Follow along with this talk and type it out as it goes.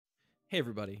Hey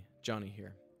everybody, Johnny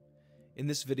here. In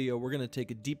this video, we're going to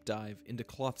take a deep dive into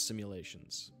cloth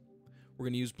simulations. We're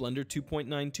going to use Blender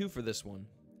 2.92 for this one,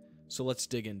 so let's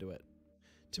dig into it.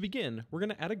 To begin, we're going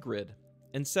to add a grid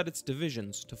and set its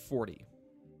divisions to 40.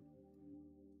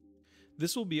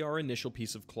 This will be our initial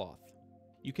piece of cloth.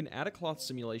 You can add a cloth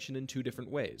simulation in two different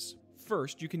ways.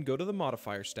 First, you can go to the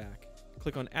modifier stack,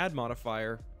 click on Add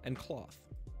Modifier, and Cloth.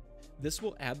 This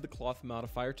will add the cloth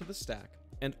modifier to the stack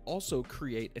and also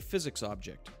create a physics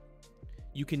object.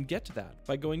 You can get to that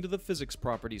by going to the Physics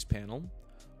Properties panel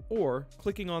or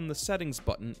clicking on the Settings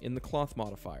button in the cloth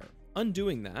modifier.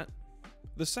 Undoing that,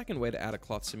 the second way to add a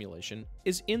cloth simulation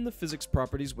is in the Physics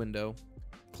Properties window,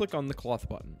 click on the Cloth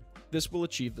button. This will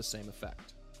achieve the same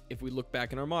effect. If we look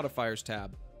back in our Modifiers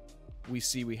tab, we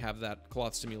see we have that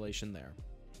cloth simulation there.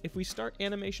 If we start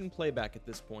animation playback at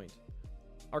this point,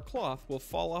 our cloth will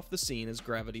fall off the scene as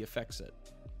gravity affects it.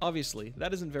 Obviously,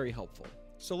 that isn't very helpful,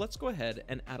 so let's go ahead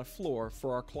and add a floor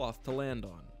for our cloth to land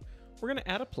on. We're going to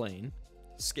add a plane,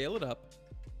 scale it up,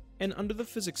 and under the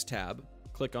Physics tab,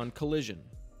 click on Collision.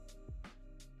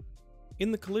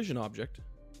 In the Collision object,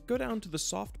 go down to the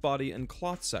Soft Body and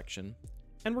Cloth section,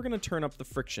 and we're going to turn up the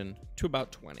friction to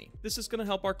about 20. This is going to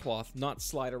help our cloth not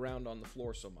slide around on the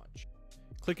floor so much.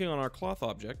 Clicking on our cloth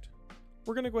object,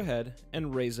 we're going to go ahead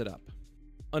and raise it up.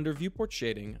 Under Viewport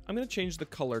Shading, I'm going to change the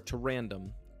color to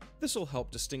Random. This will help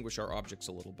distinguish our objects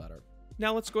a little better.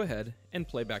 Now let's go ahead and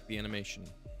play back the animation.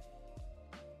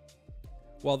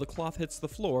 While the cloth hits the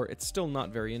floor, it's still not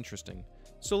very interesting.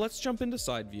 So let's jump into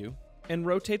side view and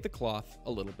rotate the cloth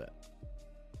a little bit.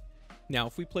 Now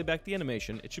if we play back the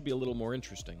animation, it should be a little more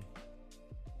interesting.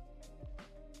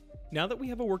 Now that we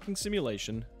have a working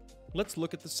simulation, let's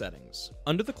look at the settings.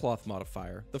 Under the cloth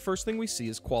modifier, the first thing we see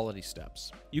is quality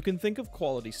steps. You can think of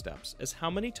quality steps as how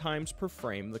many times per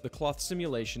frame the cloth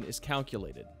simulation is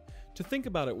calculated. To think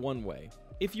about it one way,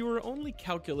 if you were only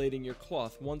calculating your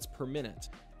cloth once per minute,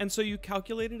 and so you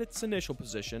calculated its initial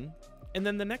position, and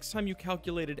then the next time you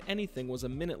calculated anything was a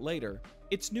minute later,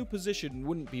 its new position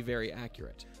wouldn't be very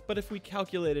accurate. But if we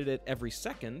calculated it every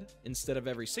second, instead of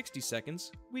every 60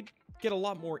 seconds, we'd get a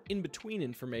lot more in-between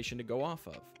information to go off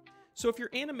of. So if your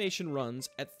animation runs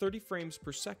at 30 frames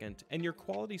per second and your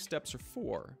quality steps are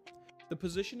 4, the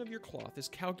position of your cloth is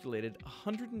calculated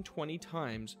 120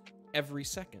 times every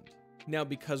second. Now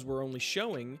because we're only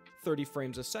showing 30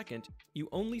 frames a second, you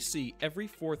only see every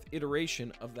fourth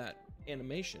iteration of that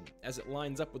animation as it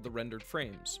lines up with the rendered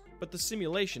frames, but the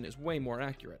simulation is way more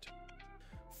accurate.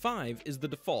 5 is the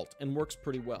default and works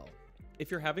pretty well.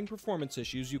 If you're having performance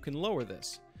issues, you can lower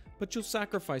this, but you'll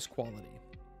sacrifice quality.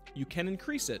 You can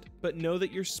increase it, but know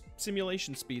that your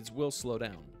simulation speeds will slow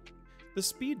down. The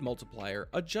speed multiplier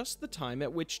adjusts the time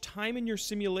at which time in your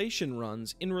simulation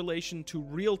runs in relation to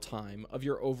real time of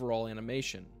your overall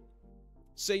animation.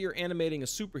 Say you're animating a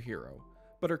superhero,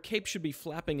 but her cape should be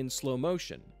flapping in slow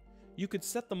motion. You could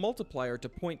set the multiplier to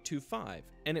 0.25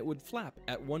 and it would flap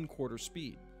at 1/4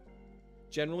 speed.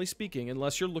 Generally speaking,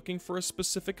 unless you're looking for a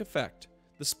specific effect,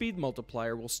 the speed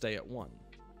multiplier will stay at 1.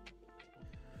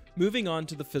 Moving on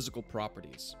to the physical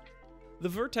properties. The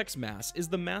vertex mass is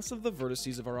the mass of the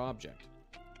vertices of our object.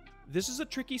 This is a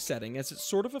tricky setting as it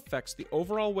sort of affects the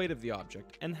overall weight of the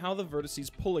object and how the vertices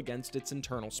pull against its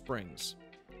internal springs.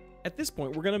 At this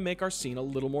point, we're going to make our scene a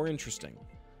little more interesting.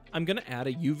 I'm going to add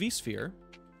a UV sphere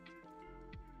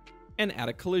and add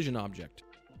a collision object.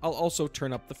 I'll also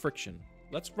turn up the friction.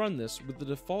 Let's run this with the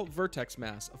default vertex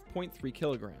mass of 0.3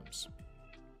 kilograms.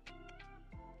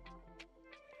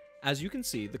 As you can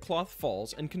see, the cloth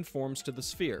falls and conforms to the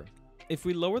sphere. If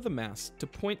we lower the mass to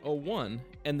 0.01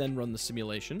 and then run the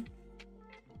simulation,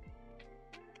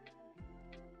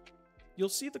 you'll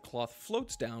see the cloth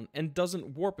floats down and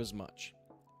doesn't warp as much.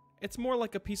 It's more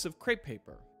like a piece of crepe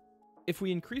paper. If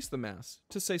we increase the mass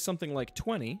to say something like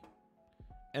 20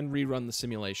 and rerun the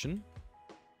simulation,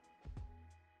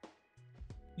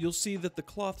 you'll see that the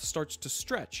cloth starts to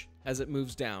stretch as it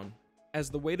moves down,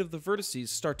 as the weight of the vertices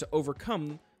start to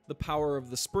overcome the power of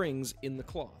the springs in the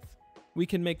cloth. We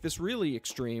can make this really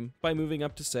extreme by moving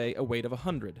up to, say, a weight of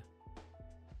 100.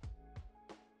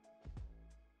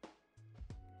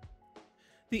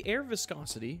 The air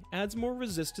viscosity adds more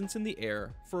resistance in the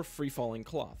air for a free-falling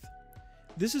cloth.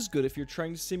 This is good if you're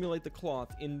trying to simulate the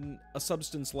cloth in a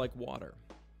substance like water.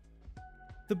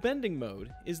 The bending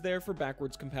mode is there for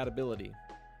backwards compatibility.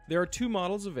 There are two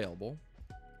models available,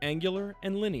 angular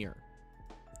and linear.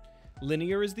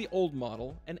 Linear is the old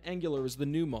model, and angular is the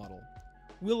new model.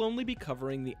 We'll only be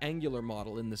covering the angular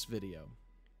model in this video.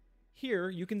 Here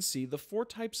you can see the 4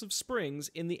 types of springs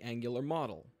in the angular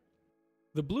model.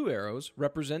 The blue arrows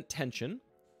represent tension,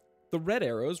 The red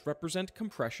arrows represent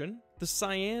compression, the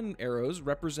cyan arrows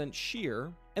represent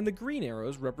shear, and the green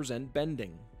arrows represent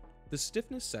bending. The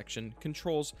stiffness section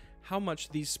controls how much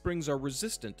these springs are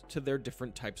resistant to their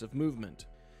different types of movement.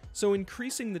 So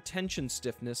increasing the tension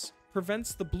stiffness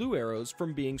prevents the blue arrows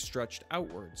from being stretched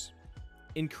outwards.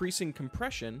 Increasing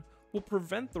compression will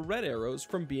prevent the red arrows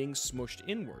from being smushed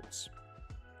inwards.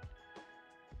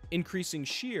 Increasing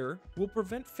shear will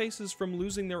prevent faces from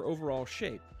losing their overall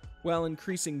shape, while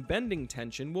increasing bending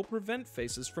tension will prevent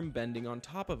faces from bending on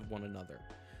top of one another.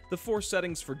 The 4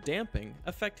 settings for damping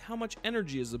affect how much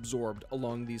energy is absorbed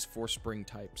along these 4 spring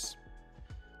types.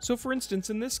 So for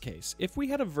instance, in this case, if we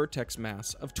had a vertex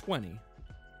mass of 20,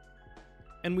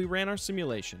 and we ran our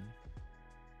simulation,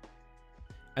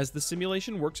 as the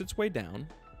simulation works its way down,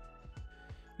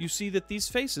 you see that these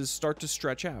faces start to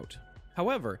stretch out.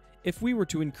 However, if we were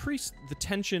to increase the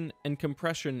tension and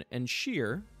compression and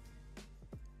shear,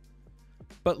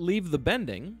 but leave the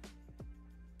bending,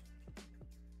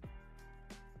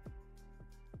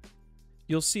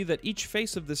 you'll see that each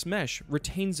face of this mesh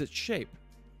retains its shape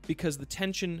because the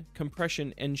tension,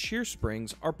 compression, and shear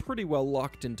springs are pretty well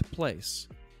locked into place.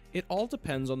 It all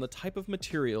depends on the type of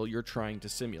material you're trying to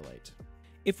simulate.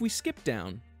 If we skip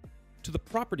down to the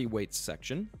property weights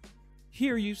section,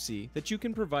 here you see that you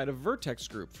can provide a vertex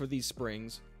group for these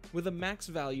springs with a max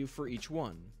value for each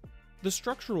one. The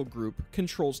structural group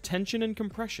controls tension and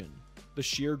compression, the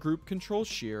shear group controls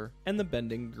shear, and the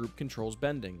bending group controls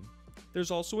bending. There's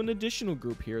also an additional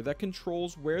group here that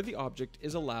controls where the object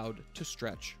is allowed to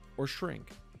stretch or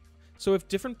shrink. So if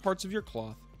different parts of your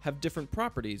cloth have different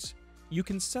properties, you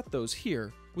can set those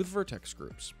here with vertex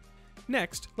groups.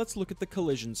 Next, let's look at the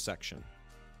collision section.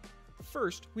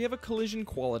 First, we have a collision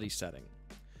quality setting.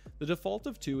 The default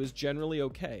of 2 is generally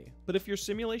okay, but if your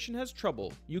simulation has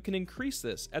trouble, you can increase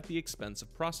this at the expense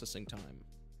of processing time.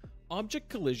 Object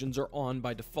collisions are on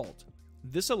by default.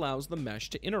 This allows the mesh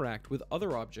to interact with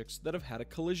other objects that have had a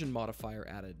collision modifier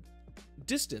added.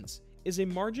 Distance is a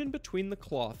margin between the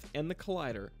cloth and the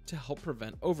collider to help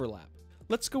prevent overlap.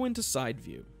 Let's go into side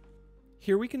view.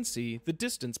 Here we can see the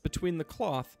distance between the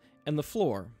cloth and the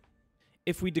floor.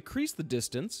 If we decrease the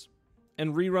distance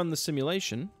and rerun the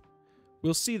simulation,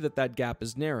 we'll see that that gap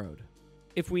is narrowed.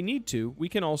 If we need to, we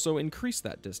can also increase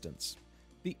that distance.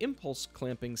 The impulse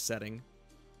clamping setting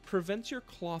prevents your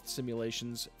cloth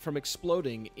simulations from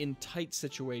exploding in tight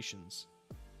situations.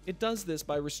 It does this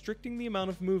by restricting the amount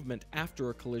of movement after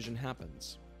a collision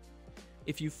happens.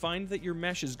 If you find that your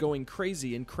mesh is going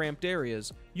crazy in cramped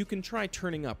areas, you can try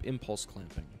turning up impulse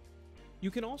clamping.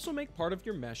 You can also make part of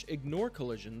your mesh ignore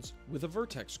collisions with a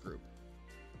vertex group.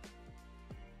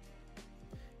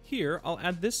 Here, I'll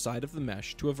add this side of the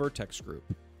mesh to a vertex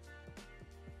group,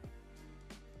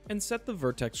 and set the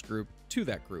vertex group to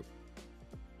that group.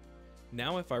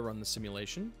 Now if I run the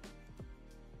simulation,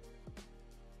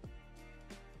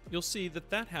 you'll see that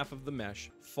that half of the mesh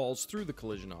falls through the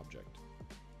collision object.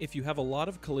 If you have a lot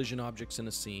of collision objects in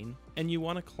a scene, and you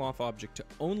want a cloth object to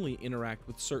only interact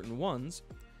with certain ones,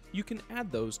 you can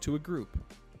add those to a group.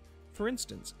 For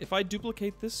instance, if I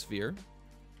duplicate this sphere,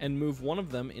 and move one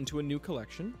of them into a new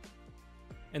collection,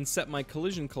 and set my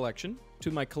collision collection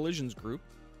to my collisions group,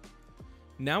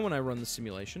 now when I run the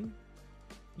simulation,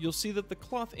 you'll see that the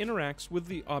cloth interacts with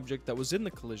the object that was in the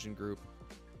collision group,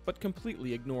 but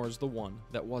completely ignores the one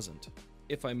that wasn't.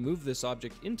 If I move this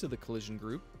object into the collision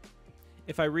group,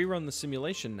 if I rerun the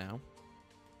simulation now,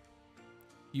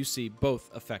 you see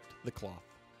both affect the cloth.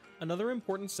 Another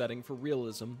important setting for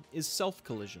realism is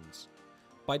self-collisions.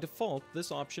 By default,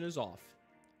 this option is off.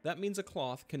 That means a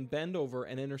cloth can bend over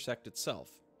and intersect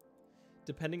itself.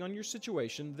 Depending on your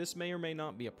situation, this may or may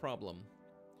not be a problem.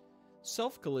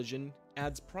 Self-collision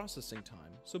adds processing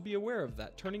time, so be aware of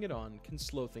that. Turning it on can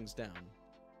slow things down.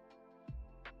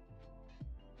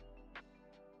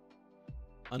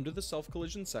 Under the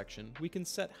self-collision section, we can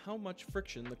set how much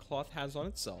friction the cloth has on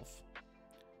itself,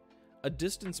 a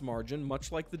distance margin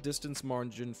much like the distance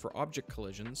margin for object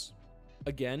collisions,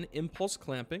 again, impulse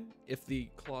clamping if the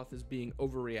cloth is being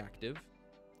overreactive,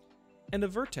 and a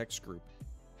vertex group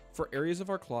for areas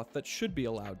of our cloth that should be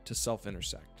allowed to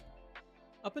self-intersect.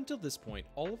 Up until this point,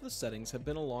 all of the settings have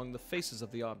been along the faces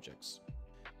of the objects,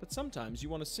 but sometimes you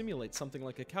want to simulate something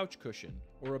like a couch cushion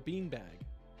or a beanbag.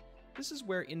 This is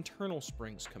where internal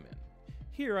springs come in.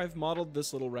 Here I've modeled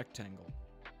this little rectangle.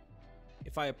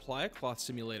 If I apply a cloth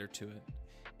simulator to it,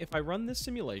 if I run this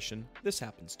simulation, this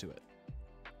happens to it.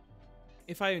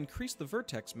 If I increase the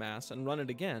vertex mass and run it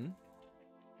again,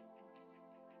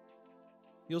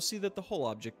 you'll see that the whole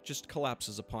object just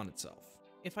collapses upon itself.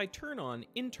 If I turn on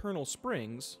internal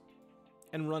springs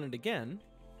and run it again,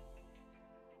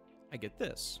 I get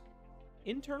this.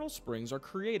 Internal springs are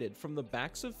created from the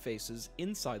backs of faces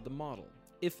inside the model.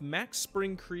 If max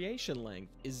spring creation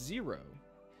length is 0,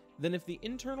 then if the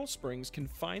internal springs can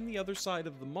find the other side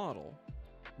of the model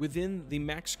within the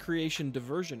max creation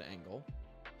diversion angle,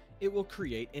 it will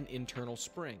create an internal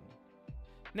spring.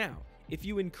 Now, if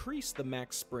you increase the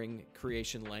max spring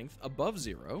creation length above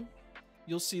 0,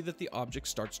 you'll see that the object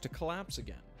starts to collapse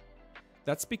again.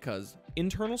 That's because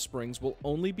internal springs will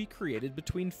only be created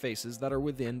between faces that are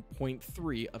within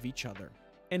 0.3 of each other.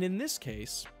 And in this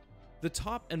case, the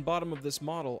top and bottom of this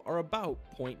model are about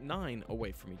 0.9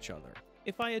 away from each other.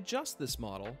 If I adjust this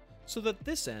model so that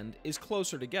this end is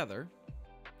closer together,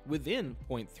 within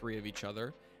 0.3 of each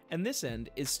other, and this end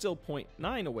is still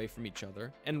 0.9 away from each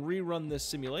other, and rerun this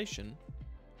simulation,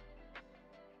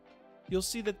 you'll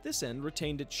see that this end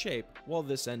retained its shape while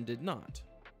this end did not.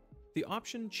 The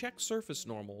option Check Surface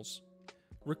Normals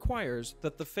requires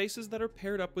that the faces that are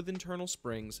paired up with internal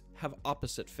springs have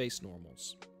opposite face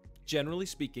normals. Generally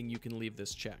speaking, you can leave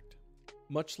this checked.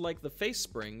 Much like the face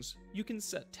springs, you can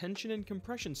set tension and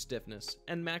compression stiffness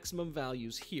and maximum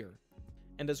values here.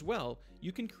 And as well,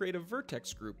 you can create a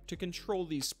vertex group to control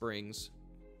these springs.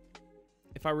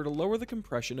 If I were to lower the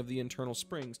compression of the internal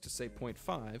springs to say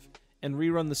 0.5 and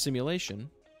rerun the simulation,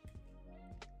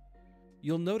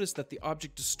 you'll notice that the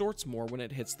object distorts more when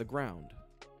it hits the ground,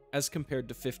 as compared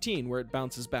to 15 where it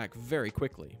bounces back very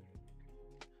quickly.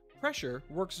 Pressure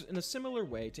works in a similar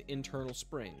way to internal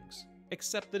springs,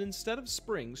 except that instead of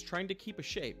springs trying to keep a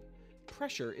shape,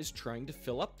 pressure is trying to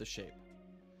fill up the shape.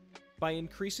 By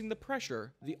increasing the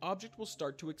pressure, the object will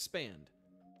start to expand,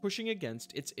 pushing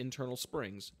against its internal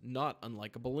springs, not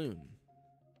unlike a balloon.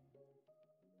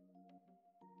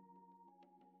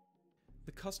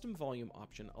 The custom volume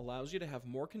option allows you to have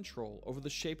more control over the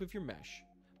shape of your mesh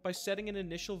by setting an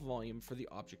initial volume for the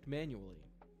object manually.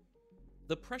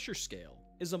 The pressure scale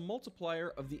is a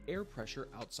multiplier of the air pressure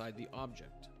outside the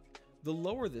object. The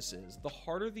lower this is, the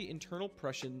harder the internal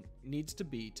pressure needs to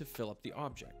be to fill up the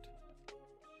object.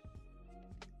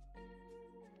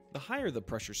 The higher the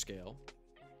pressure scale,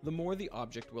 the more the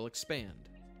object will expand.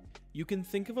 You can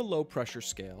think of a low pressure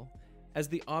scale as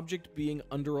the object being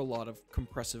under a lot of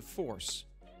compressive force,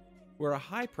 where a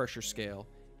high pressure scale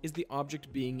is the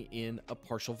object being in a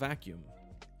partial vacuum.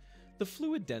 The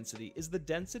fluid density is the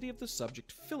density of the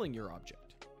subject filling your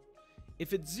object.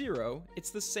 If it's 0,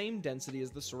 it's the same density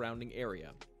as the surrounding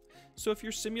area. So if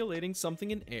you're simulating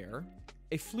something in air,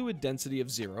 a fluid density of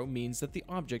 0 means that the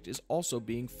object is also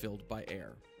being filled by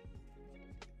air.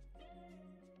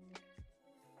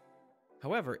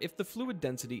 However, if the fluid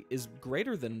density is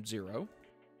greater than 0,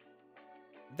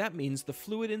 that means the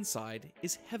fluid inside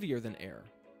is heavier than air,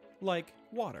 like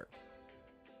water.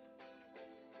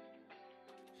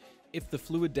 If the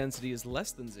fluid density is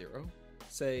less than 0,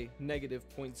 say negative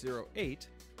 0.08,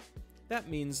 that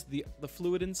means the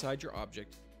fluid inside your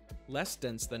object less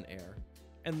dense than air,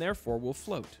 and therefore will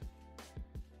float,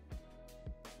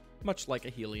 much like a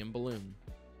helium balloon.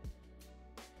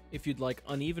 If you'd like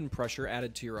uneven pressure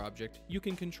added to your object, you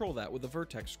can control that with a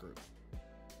vertex group.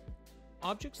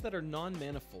 Objects that are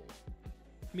non-manifold,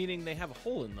 meaning they have a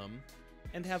hole in them,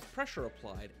 and have pressure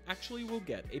applied, actually will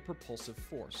get a propulsive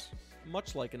force,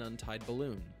 much like an untied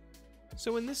balloon.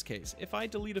 So in this case, if I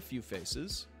delete a few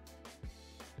faces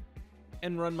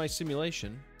and run my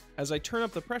simulation, as I turn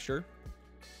up the pressure,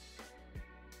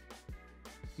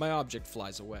 my object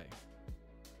flies away.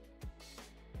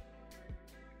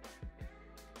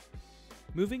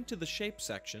 Moving to the shape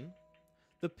section,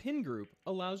 the pin group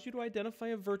allows you to identify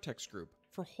a vertex group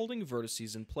for holding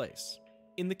vertices in place.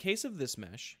 In the case of this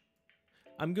mesh,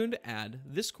 I'm going to add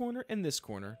this corner and this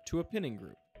corner to a pinning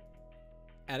group.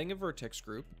 Adding a vertex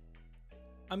group,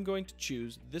 I'm going to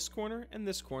choose this corner and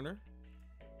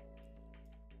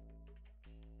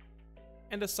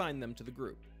assign them to the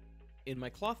group. In my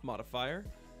cloth modifier,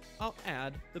 I'll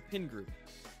add the pin group.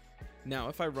 Now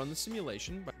if I run the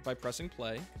simulation by pressing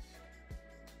play,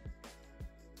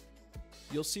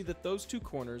 you'll see that those two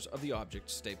corners of the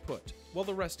object stay put, while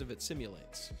the rest of it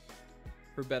simulates.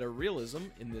 For better realism,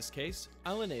 in this case,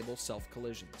 I'll enable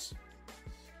self-collisions.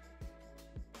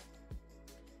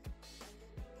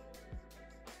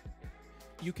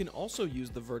 You can also use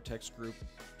the vertex group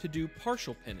to do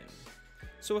partial pinning.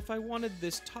 So if I wanted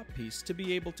this top piece to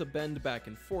be able to bend back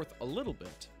and forth a little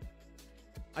bit,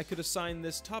 I could assign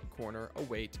this top corner a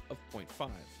weight of 0.5.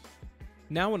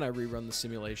 Now when I rerun the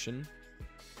simulation,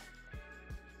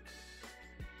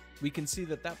 we can see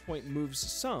that that point moves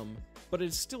some, but it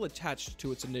is still attached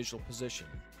to its initial position.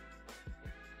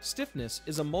 Stiffness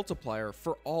is a multiplier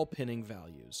for all pinning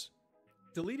values.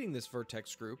 Deleting this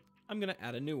vertex group, I'm going to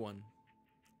add a new one.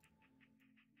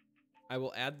 I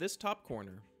will add this top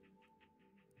corner.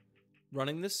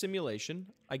 Running this simulation,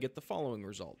 I get the following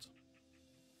result.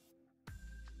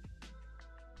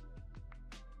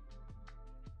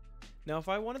 Now if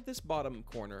I wanted this bottom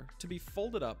corner to be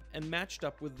folded up and matched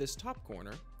up with this top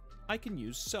corner, I can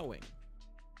use sewing.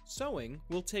 Sewing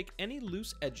will take any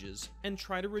loose edges and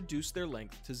try to reduce their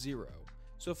length to 0.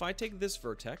 So if I take this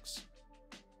vertex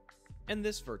and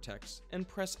this vertex and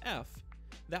press F,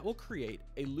 that will create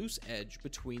a loose edge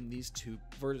between these two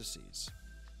vertices.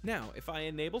 Now, if I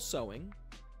enable sewing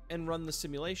and run the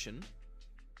simulation,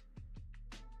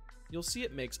 you'll see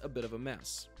it makes a bit of a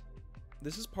mess.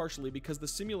 This is partially because the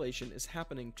simulation is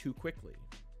happening too quickly.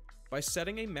 By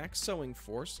setting a max sewing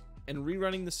force and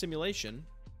rerunning the simulation,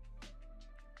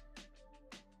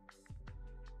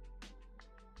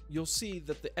 you'll see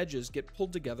that the edges get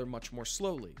pulled together much more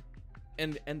slowly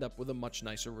and end up with a much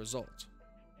nicer result.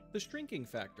 The shrinking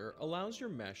factor allows your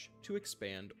mesh to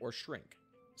expand or shrink.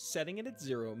 Setting it at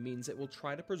 0 means it will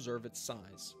try to preserve its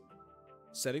size.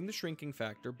 Setting the shrinking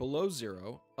factor below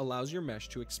 0 allows your mesh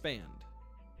to expand.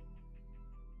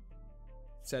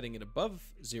 Setting it above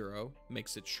 0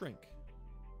 makes it shrink.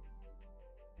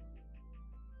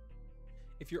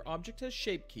 If your object has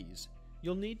shape keys,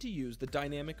 you'll need to use the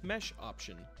dynamic mesh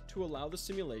option to allow the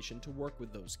simulation to work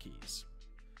with those keys.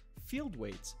 Field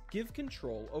weights give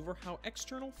control over how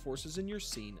external forces in your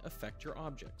scene affect your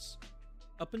objects.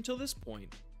 Up until this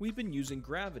point, we've been using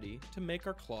gravity to make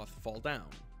our cloth fall down.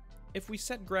 If we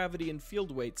set gravity and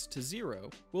field weights to 0,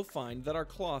 we'll find that our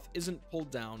cloth isn't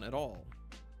pulled down at all.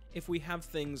 If we have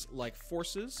things like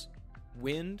forces,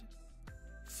 wind,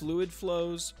 fluid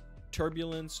flows,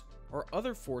 turbulence, or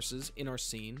other forces in our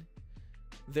scene,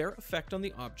 their effect on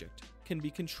the object can be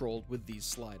controlled with these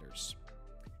sliders.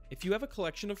 If you have a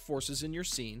collection of forces in your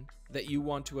scene that you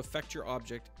want to affect your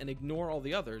object and ignore all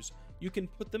the others, you can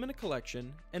put them in a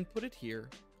collection and put it here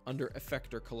under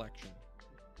Effector Collection.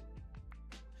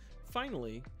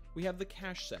 Finally, we have the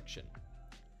cache section.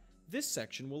 This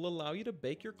section will allow you to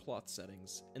bake your cloth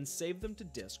settings and save them to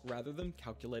disk rather than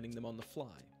calculating them on the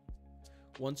fly.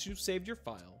 Once you've saved your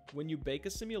file, when you bake a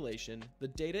simulation, the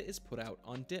data is put out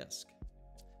on disk.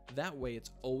 That way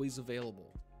it's always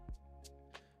available.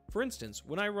 For instance,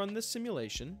 when I run this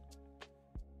simulation,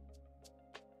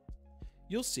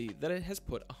 you'll see that it has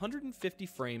put 150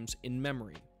 frames in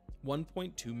memory,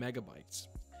 1.2 megabytes.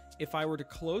 If I were to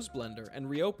close Blender and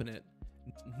reopen it,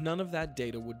 none of that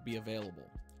data would be available.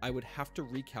 I would have to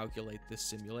recalculate this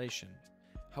simulation.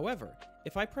 However,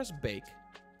 if I press Bake,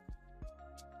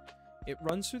 it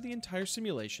runs through the entire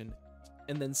simulation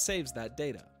and then saves that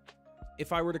data.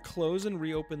 If I were to close and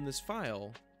reopen this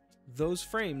file, those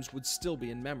frames would still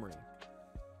be in memory.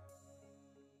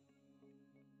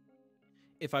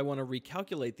 If I want to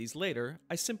recalculate these later,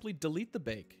 I simply delete the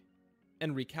bake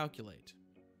and recalculate.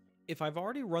 If I've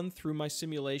already run through my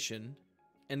simulation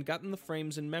and gotten the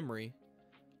frames in memory,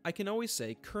 I can always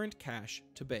say current cache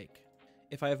to bake.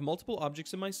 If I have multiple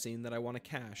objects in my scene that I want to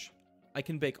cache, I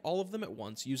can bake all of them at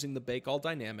once using the Bake All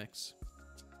dynamics.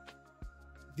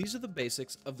 These are the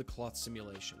basics of the cloth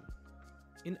simulation.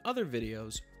 In other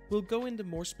videos, we'll go into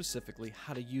more specifically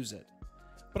how to use it,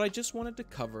 but I just wanted to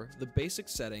cover the basic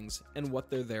settings and what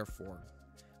they're there for.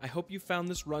 I hope you found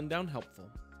this rundown helpful.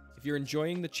 If you're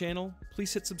enjoying the channel,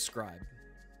 please hit subscribe.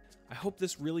 I hope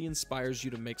this really inspires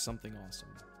you to make something awesome.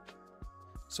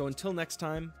 So until next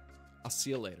time, I'll see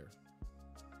you later.